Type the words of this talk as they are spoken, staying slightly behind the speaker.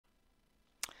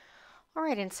All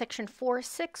right, in section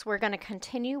 4.6, we're going to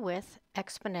continue with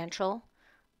exponential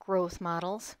growth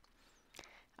models.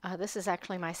 This is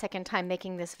actually my second time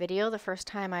making this video. The first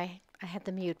time I had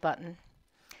the mute button.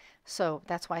 So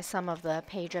that's why some of the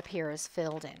page up here is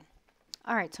filled in.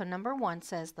 All right, so number 1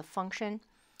 says the function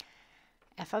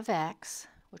f of x,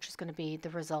 which is going to be the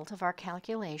result of our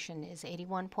calculation, is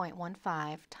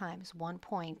 81.15 times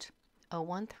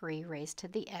 1.013 raised to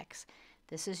the x.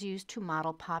 This is used to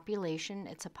model population.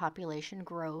 It's a population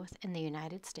growth in the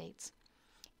United States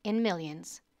in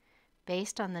millions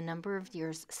based on the number of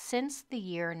years since the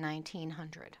year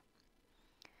 1900.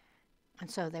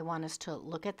 And so they want us to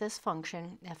look at this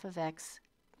function, f of x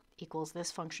equals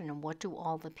this function, and what do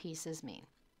all the pieces mean?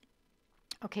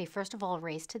 Okay, first of all,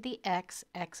 raised to the x.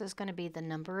 X is going to be the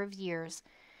number of years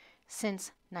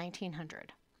since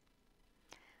 1900.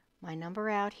 My number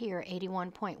out here,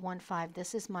 81.15,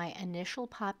 this is my initial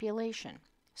population.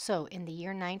 So in the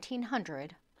year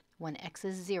 1900, when x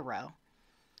is 0,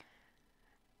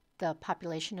 the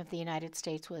population of the United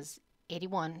States was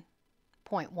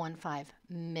 81.15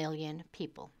 million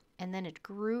people. And then it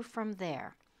grew from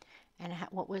there. And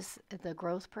what was the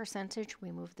growth percentage?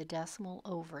 We moved the decimal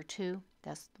over 2.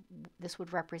 This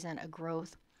would represent a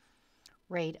growth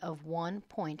rate of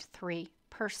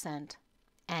 1.3%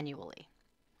 annually.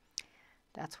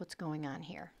 That's what's going on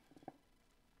here.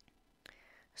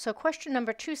 So question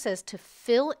number 2 says to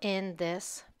fill in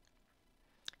this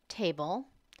table.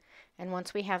 And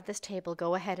once we have this table,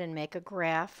 go ahead and make a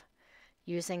graph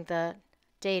using the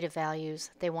data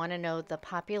values. They want to know the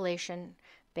population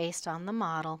based on the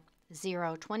model,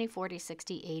 0, 20, 40,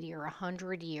 60, 80, or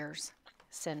 100 years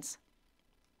since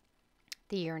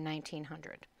the year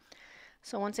 1900.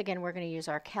 So once again, we're going to use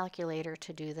our calculator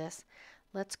to do this.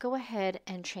 Let's go ahead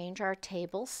and change our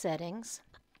table settings.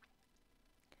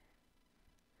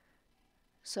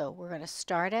 So we're going to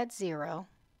start at 0,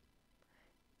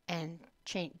 and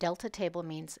delta table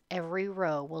means every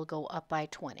row will go up by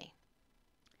 20.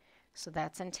 So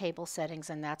that's in table settings,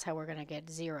 and that's how we're going to get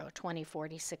 0, 20,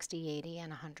 40, 60, 80,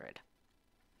 and 100.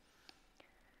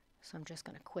 So I'm just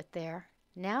going to quit there.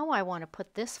 Now I want to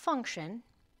put this function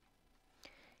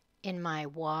in my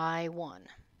y1.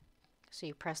 So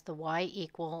you press the y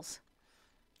equals,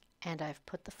 and I've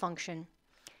put the function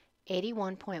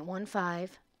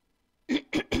 81.15.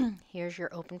 Here's your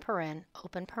open paren,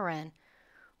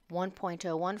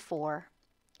 1.014.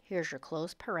 Here's your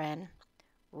close paren,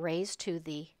 raised to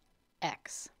the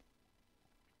x.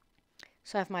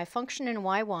 So I have my function in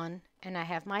y1, and I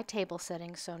have my table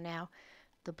settings. So now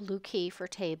the blue key for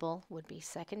table would be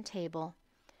second table.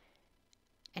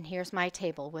 And here's my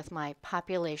table with my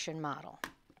population model.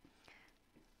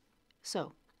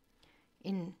 So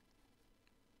in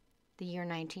the year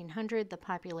 1900, the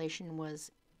population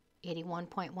was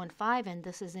 81.15, and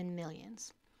this is in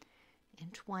millions. In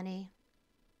 20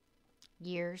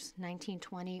 years,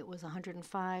 1920, it was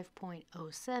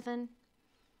 105.07.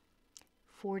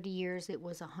 40 years, it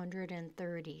was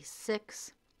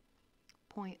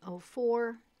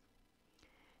 136.04.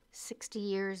 60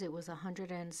 years, it was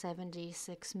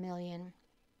 176 million.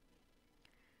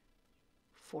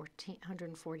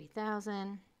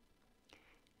 140,000.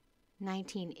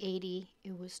 1980,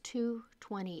 it was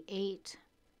 228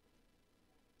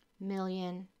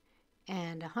 million.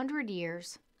 And 100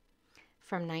 years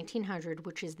from 1900,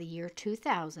 which is the year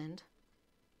 2000,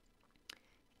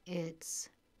 it's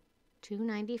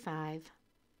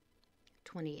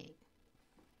 295.28.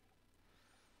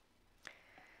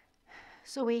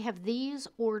 So we have these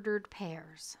ordered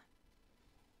pairs.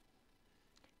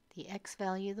 The x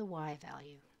value, the y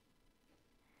value.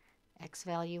 X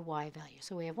value, y value.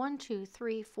 So we have 1, 2,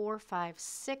 3, 4, 5,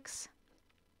 6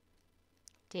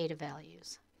 data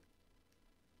values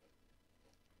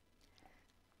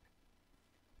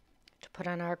to put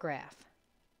on our graph.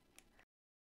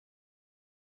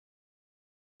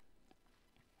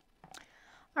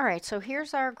 All right, so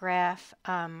here's our graph.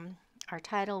 Our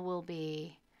title will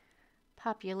be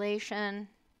Population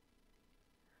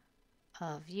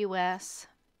of U.S.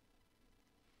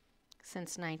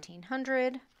 since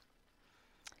 1900.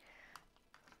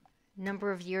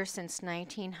 Number of years since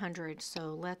 1900.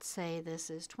 So let's say this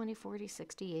is 20, 40,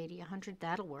 60, 80, 100.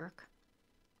 That'll work.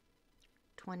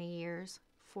 20 years,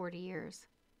 40 years,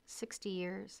 60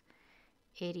 years,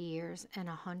 80 years, and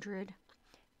 100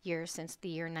 years since the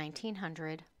year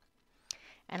 1900.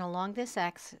 And along this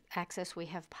axis, we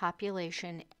have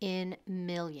population in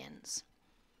millions.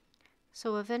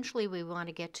 So eventually we want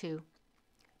to get to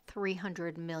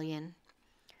 300 million.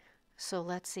 So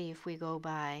let's see if we go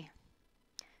by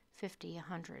 50,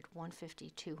 100,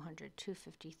 150, 200,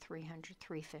 250, 300,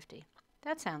 350.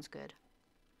 That sounds good.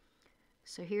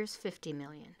 So here's 50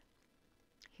 million.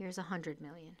 Here's 100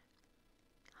 million.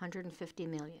 150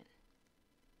 million.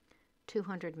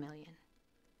 200 million.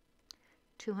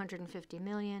 250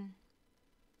 million.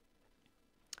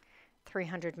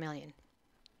 300 million.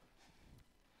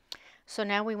 So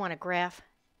now we want to graph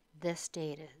this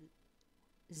data.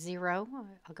 0,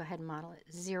 I'll go ahead and model it.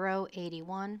 0,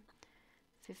 81,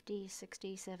 50,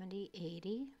 60, 70,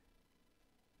 80.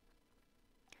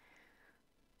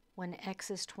 When x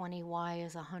is 20, y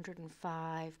is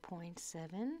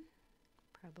 105.7,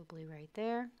 probably right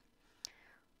there.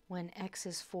 When x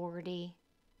is 40,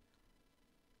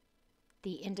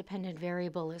 the independent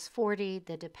variable is 40,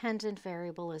 the dependent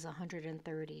variable is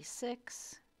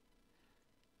 136.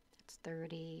 That's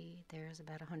 30, there's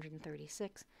about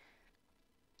 136.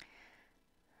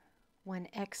 When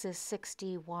x is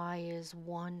 60, y is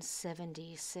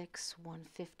 176,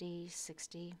 150,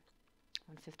 60,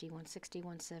 150, 160,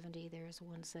 170, there's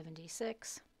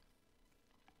 176.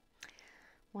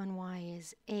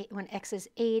 When x is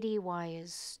 80, y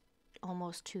is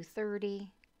almost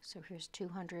 230. So here's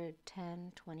 200,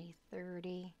 10, 20,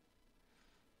 30.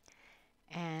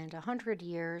 And 100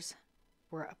 years,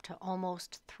 we're up to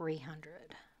almost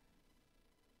 300.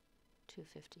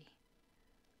 250.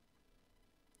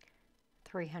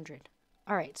 300.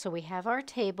 All right, so we have our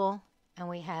table and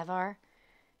we have our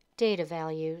data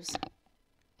values.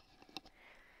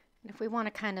 And if we want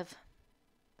to kind of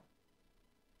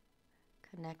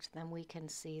connect them, we can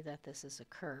see that this is a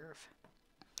curve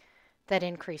that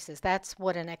increases. That's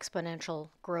what an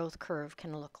exponential growth curve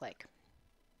can look like.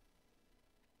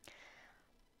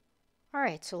 All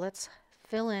right, so let's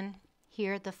fill in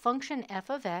here. The function f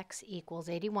of x equals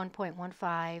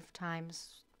 81.15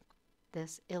 times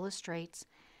this illustrates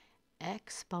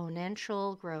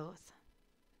exponential growth.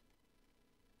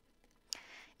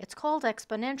 It's called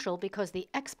exponential because the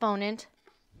exponent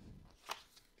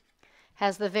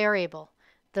has the variable.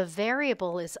 The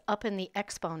variable is up in the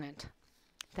exponent.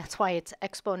 That's why it's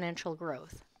exponential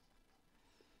growth.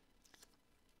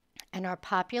 And our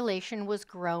population was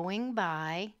growing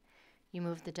by, you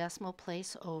move the decimal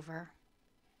place over,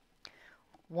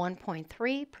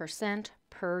 1.3%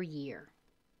 per year.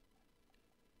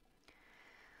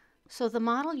 So the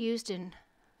model used in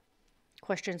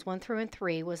questions 1 through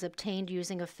 3 was obtained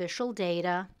using official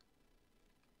data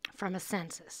from a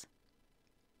census.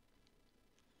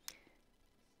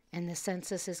 And the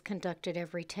census is conducted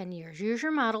every 10 years. Use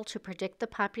your model to predict the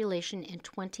population in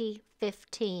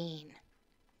 2015.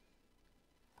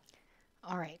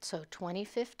 All right, so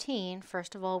 2015,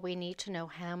 first of all, we need to know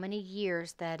how many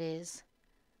years that is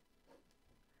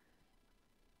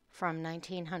from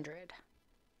 1900.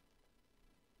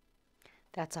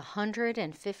 That's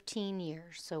 115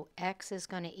 years, so x is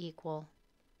going to equal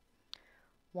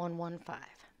 115.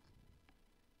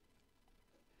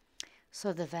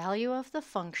 So the value of the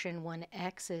function when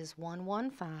x is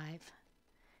 115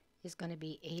 is going to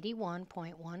be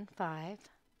 81.15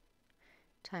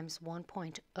 times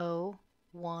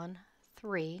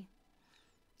 1.013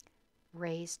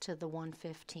 raised to the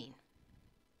 115.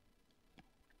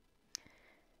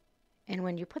 And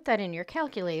when you put that in your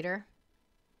calculator,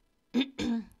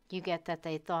 you get that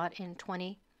they thought in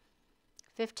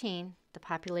 2015 the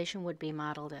population would be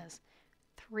modeled as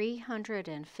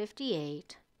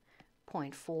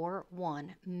 358.41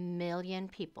 million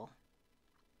people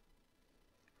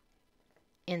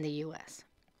in the U.S.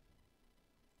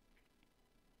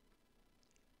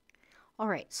 All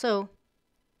right, so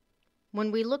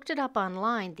when we looked it up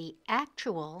online, the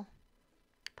actual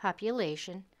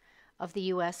population of the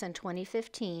U.S. in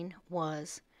 2015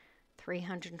 was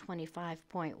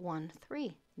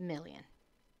 325.13 million.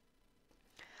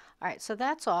 All right, so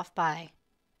that's off by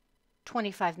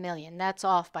 25 million. That's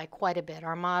off by quite a bit.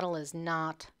 Our model is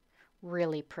not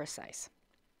really precise.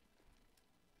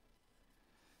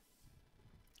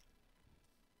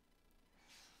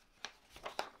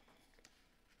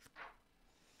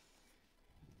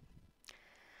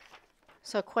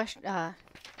 So question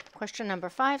number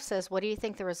 5 says, what do you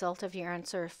think the result of your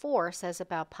answer 4 says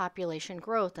about population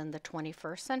growth in the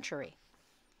 21st century?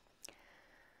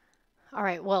 All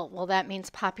right, well that means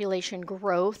population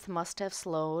growth must have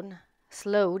slowed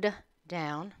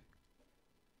down.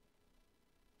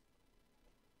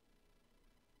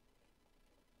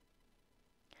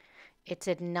 It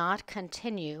did not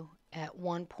continue at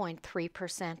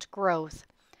 1.3% growth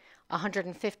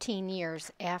 115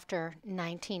 years after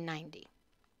 1990.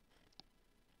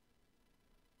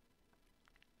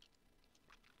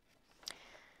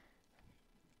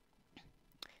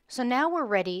 So now we're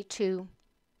ready to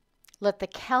let the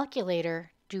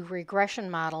calculator do regression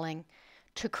modeling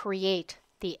to create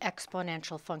the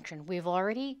exponential function. We've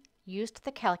already used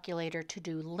the calculator to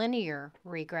do linear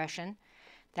regression.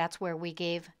 That's where we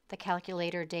gave the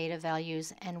calculator data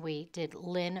values and we did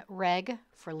linreg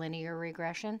for linear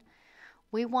regression.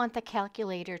 We want the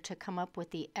calculator to come up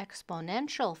with the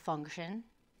exponential function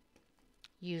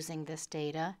using this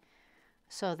data.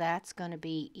 So that's going to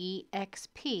be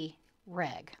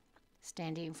EXPREG,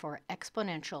 standing for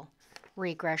exponential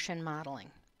regression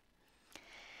modeling.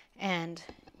 And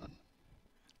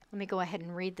let me go ahead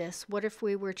and read this. What if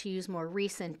we were to use more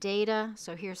recent data?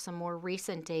 So here's some more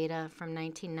recent data from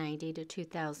 1990 to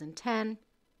 2010.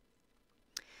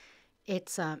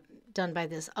 It's done by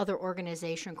this other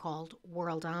organization called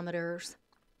Worldometers.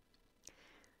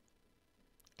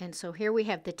 And so here we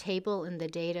have the table and the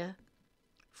data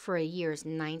for years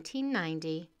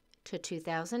 1990 to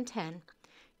 2010.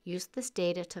 Use this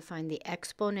data to find the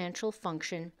exponential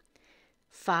function,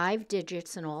 5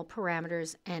 digits in all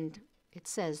parameters, and it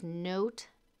says, note,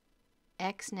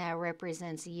 X now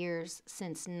represents years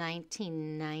since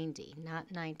 1990, not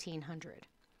 1900.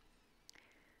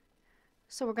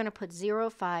 So we're going to put 0,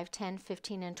 5, 10,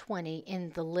 15, and 20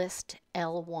 in the list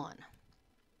L1.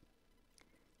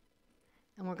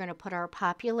 And we're going to put our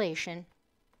population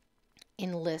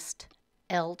in list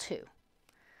L2.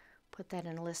 Put that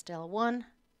in list L1,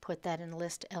 put that in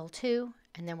list L2,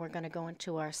 and then we're going to go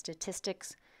into our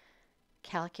statistics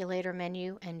calculator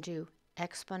menu and do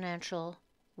exponential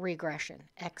regression,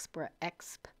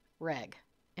 EXPREG,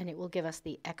 and it will give us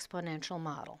the exponential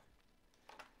model.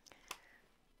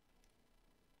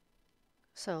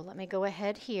 So let me go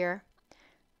ahead here.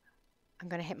 I'm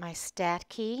going to hit my stat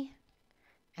key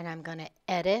and I'm going to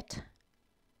edit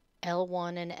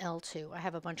L1 and L2. I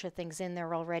have a bunch of things in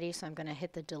there already, so I'm going to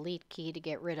hit the delete key to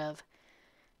get rid of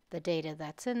the data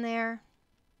that's in there.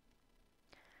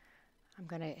 I'm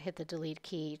going to hit the delete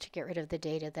key to get rid of the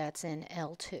data that's in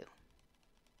L2.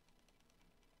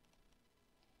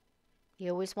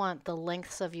 You always want the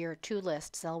lengths of your two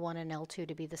lists, L1 and L2,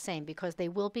 to be the same because they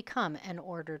will become an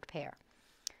ordered pair.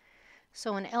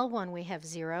 So in L1 we have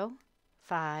 0,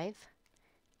 5,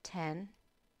 10,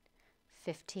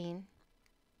 15,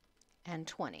 and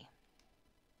 20.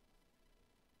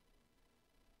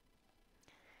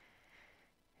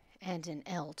 And in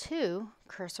L2,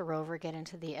 cursor over, get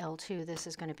into the L2, this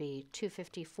is going to be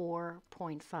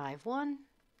 254.51,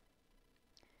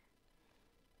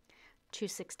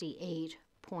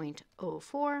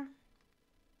 268.04,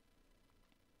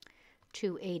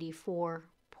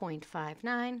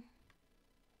 284.59,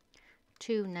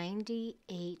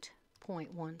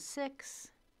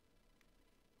 298.16,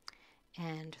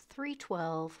 and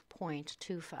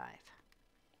 312.25.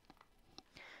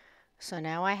 So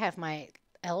now I have my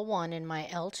L1 and my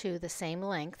L2 the same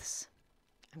lengths.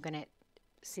 I'm going to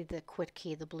see the quit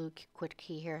key, the blue quit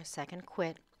key here, second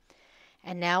quit.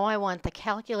 And now I want the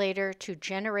calculator to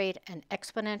generate an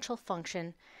exponential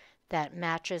function that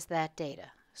matches that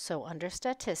data. So under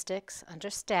statistics,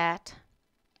 under stat,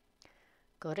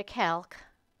 go to calc,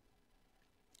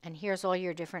 and here's all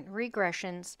your different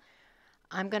regressions.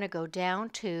 I'm going to go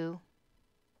down to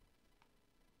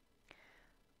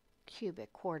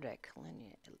cubic, quartic,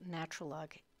 linear, natural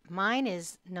log. Mine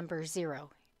is number 0,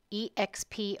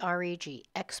 EXPREG,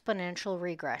 exponential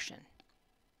regression.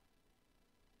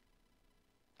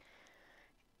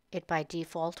 It by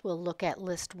default will look at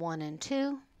list 1 and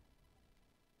 2.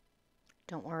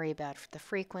 Don't worry about the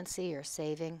frequency or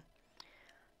saving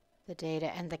the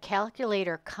data. And the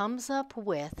calculator comes up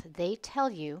with, they tell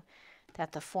you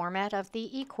that the format of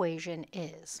the equation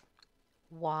is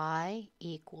y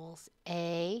equals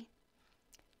a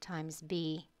times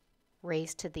b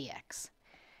raised to the x.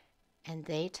 And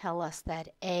they tell us that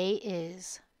a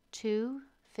is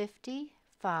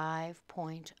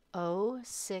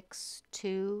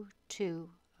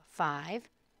 255.06225.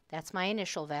 That's my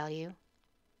initial value,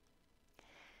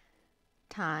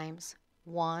 times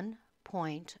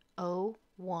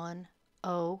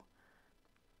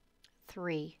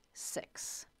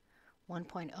 1.01036.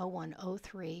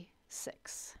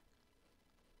 1.01036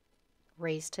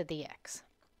 raised to the x.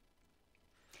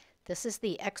 This is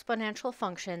the exponential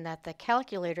function that the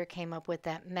calculator came up with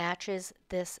that matches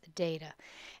this data.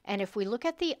 And if we look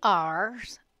at the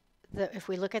r's, if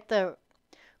we look at the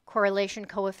correlation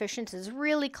coefficients, it's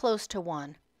really close to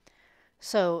 1.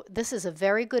 So this is a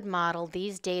very good model.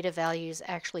 These data values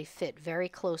actually fit very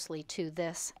closely to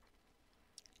this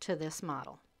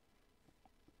model.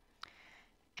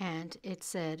 And it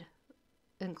said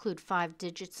include 5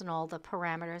 digits in all the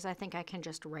parameters. I think I can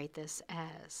just write this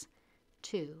as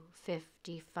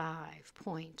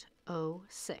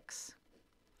 255.06,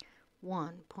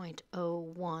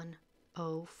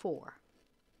 1.0104.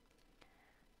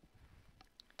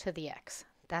 to the x.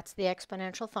 That's the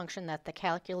exponential function that the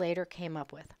calculator came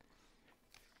up with.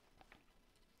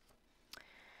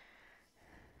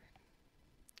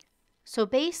 So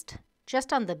based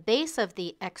just on the base of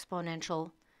the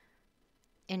exponential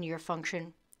in your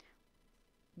function,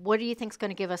 what do you think is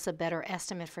going to give us a better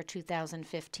estimate for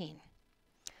 2015?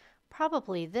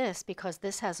 Probably this, because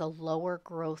this has a lower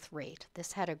growth rate.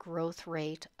 This had a growth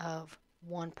rate of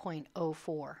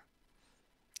 1.04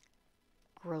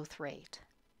 growth rate.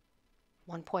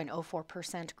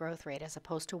 1.04% growth rate as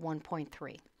opposed to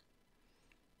 1.3.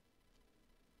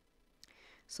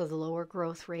 So the lower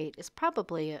growth rate is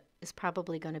probably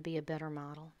going to be a better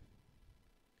model.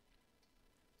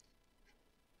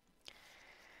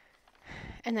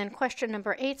 And then question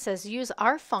number 8 says, use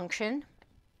our function,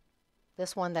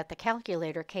 this one that the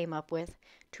calculator came up with,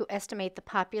 to estimate the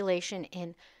population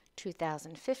in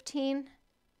 2015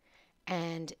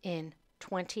 and in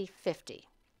 2050.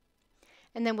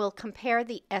 And then we'll compare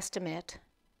the estimate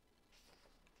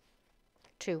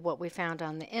to what we found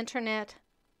on the internet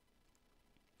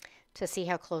to see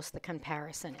how close the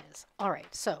comparison is. All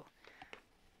right, so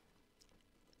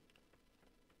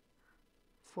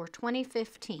for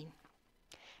 2015,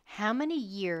 how many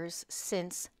years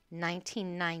since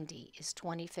 1990 is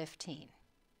 2015?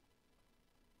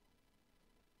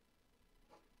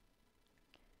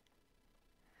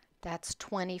 That's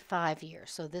 25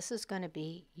 years. So this is going to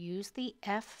be, use the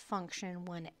f function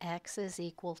when x is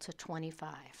equal to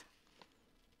 25.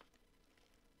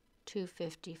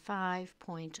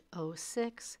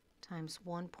 255.06 times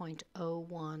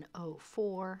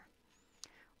 1.0104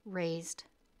 raised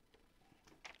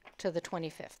to the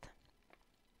 25th.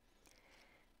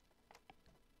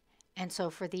 And so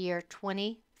for the year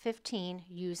 2015,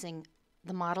 using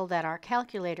the model that our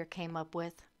calculator came up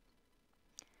with,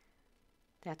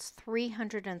 that's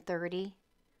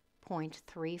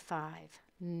 330.35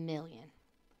 million.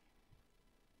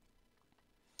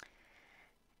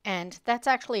 And that's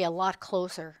actually a lot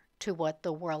closer to what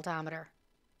the Worldometer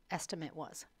estimate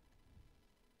was.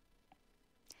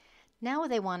 Now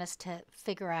they want us to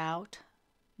figure out,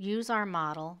 use our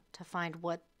model to find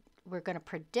what we're going to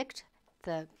predict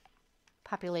the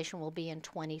population will be in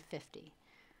 2050.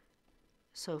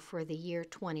 So for the year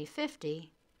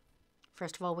 2050,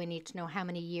 first of all, we need to know how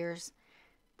many years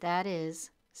that is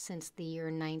since the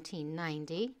year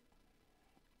 1990.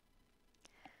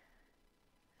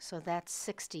 So that's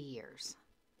 60 years.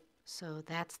 So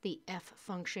that's the f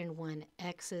function when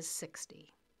x is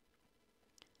 60.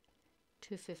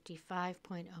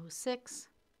 255.06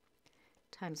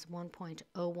 times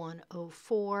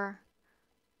 1.0104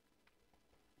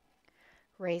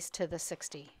 raised to the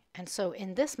 60. And so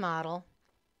in this model,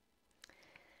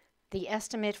 the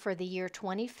estimate for the year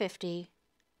 2050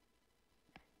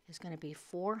 is going to be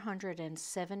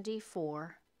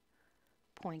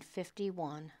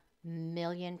 474.51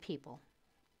 million people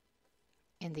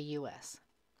in the U.S.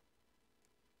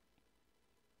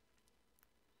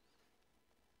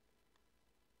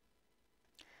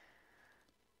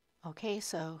 Okay,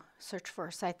 so search for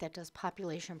a site that does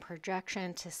population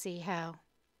projection to see how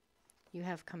you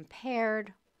have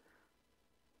compared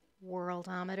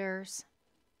Worldometer's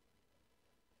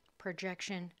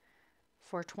projection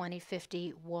for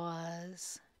 2050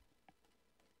 was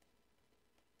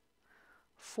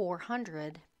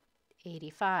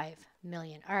 485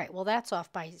 million. All right, well, that's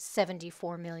off by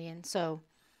 74 million. So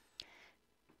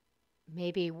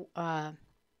maybe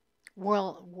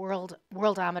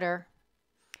Worldometer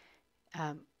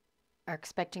are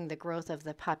expecting the growth of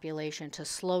the population to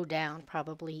slow down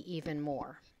probably even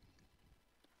more.